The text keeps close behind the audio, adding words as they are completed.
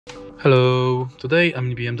Hello, today I'm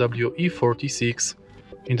in BMW E46.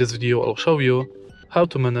 In this video I'll show you how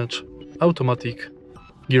to manage automatic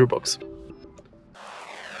gearbox.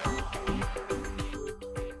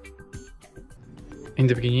 In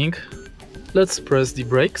the beginning, let's press the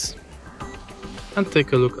brakes and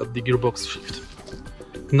take a look at the gearbox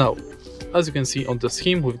shift. Now, as you can see on the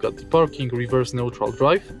scheme, we've got the parking, reverse, neutral,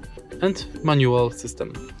 drive and manual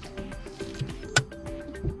system.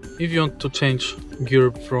 If you want to change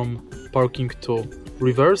gear from parking to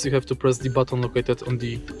reverse, you have to press the button located on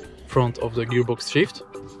the front of the gearbox shift.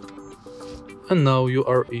 And now you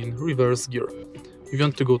are in reverse gear. If you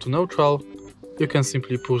want to go to neutral, you can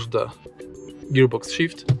simply push the gearbox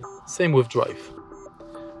shift, same with drive.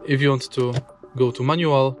 If you want to go to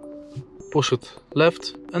manual, push it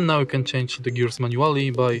left, and now you can change the gears manually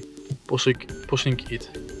by pushing it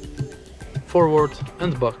forward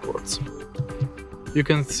and backwards. You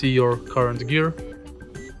can see your current gear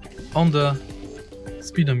on the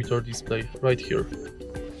speedometer display right here.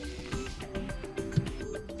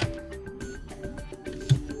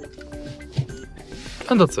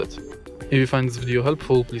 And that's it. If you find this video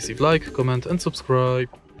helpful, please leave a like, comment and subscribe.